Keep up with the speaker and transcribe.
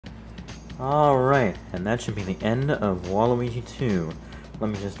Alright, and that should be the end of Waluigi 2.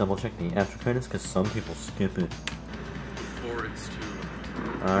 Let me just double check the after credits, because some people skip it. Before it's too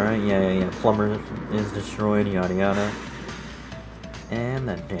late. Alright, yeah. Plumber is destroyed, yada yada. And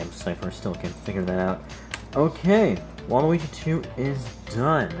that damn cipher still can't figure that out. Okay, Waluigi 2 is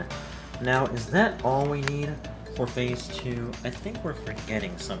done. Now, is that all we need for Phase 2? I think we're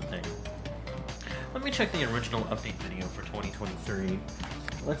forgetting something. Let me check the original update video for 2023.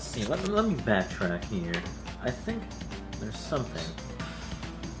 Let's see, let me backtrack here. I think there's something.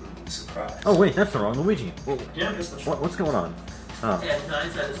 Surprise. Oh wait, that's the wrong Luigi. Yeah, What's going on? Oh. And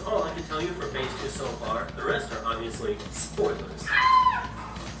guys, that is all I can tell you for Phase 2 so far. The rest are obviously spoilers.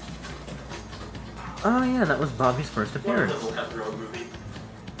 Oh yeah, that was Bobby's first One of appearance. them will have their own movie.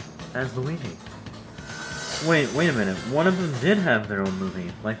 As Luigi. Wait a minute. One of them did have their own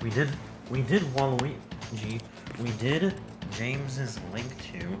movie. Like we did Waluigi. We did James's Link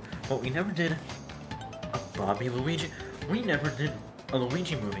 2, but we never did a Bobby Luigi. We never did a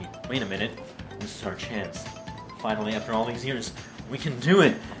Luigi movie. Wait a minute. This is our chance. Finally, after all these years, we can do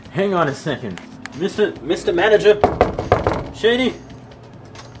it. Hang on a second. Mr. Manager. Shady.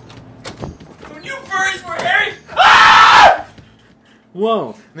 When you furries were hairy!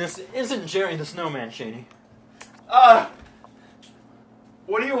 Whoa, this isn't Jerry the Snowman, Shady. What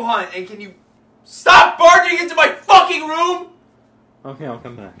do you want? And can you stop barging into my fucking room? Okay, I'll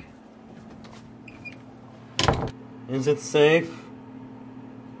come back. Is it safe?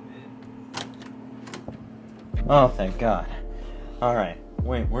 Oh, thank God. Alright,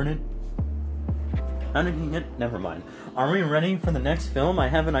 wait, how did he get... Never mind. Are we ready for the next film? I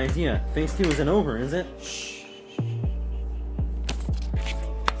have an idea. Phase 2 isn't over, is it? Shh.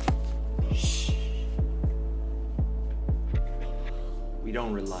 We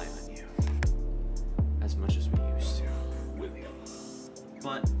don't rely on you as much as we used to, will you?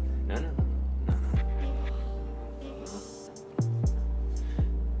 But... No.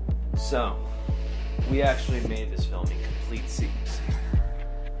 So, we actually made this film in complete secrecy.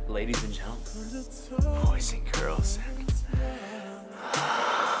 Ladies and gentlemen, boys and girls,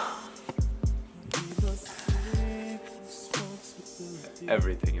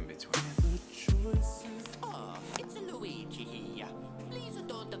 everything in between.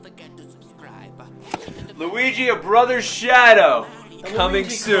 Luigi, a brother's shadow, coming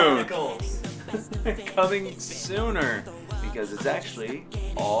soon. Coming sooner, because it's actually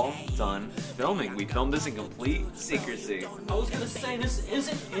all done filming. We filmed this in complete secrecy. I was gonna say, this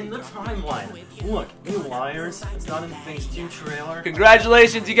isn't in the timeline. Look, new wires, it's not in the Phase 2 trailer.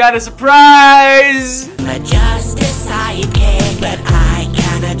 Congratulations, you got a surprise! I'm just a sidekick, but I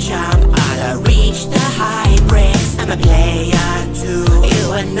cannot jump or reach the high bricks. I'm a player too,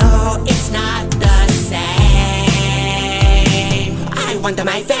 you know it's not the same. I want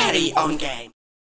my very own game.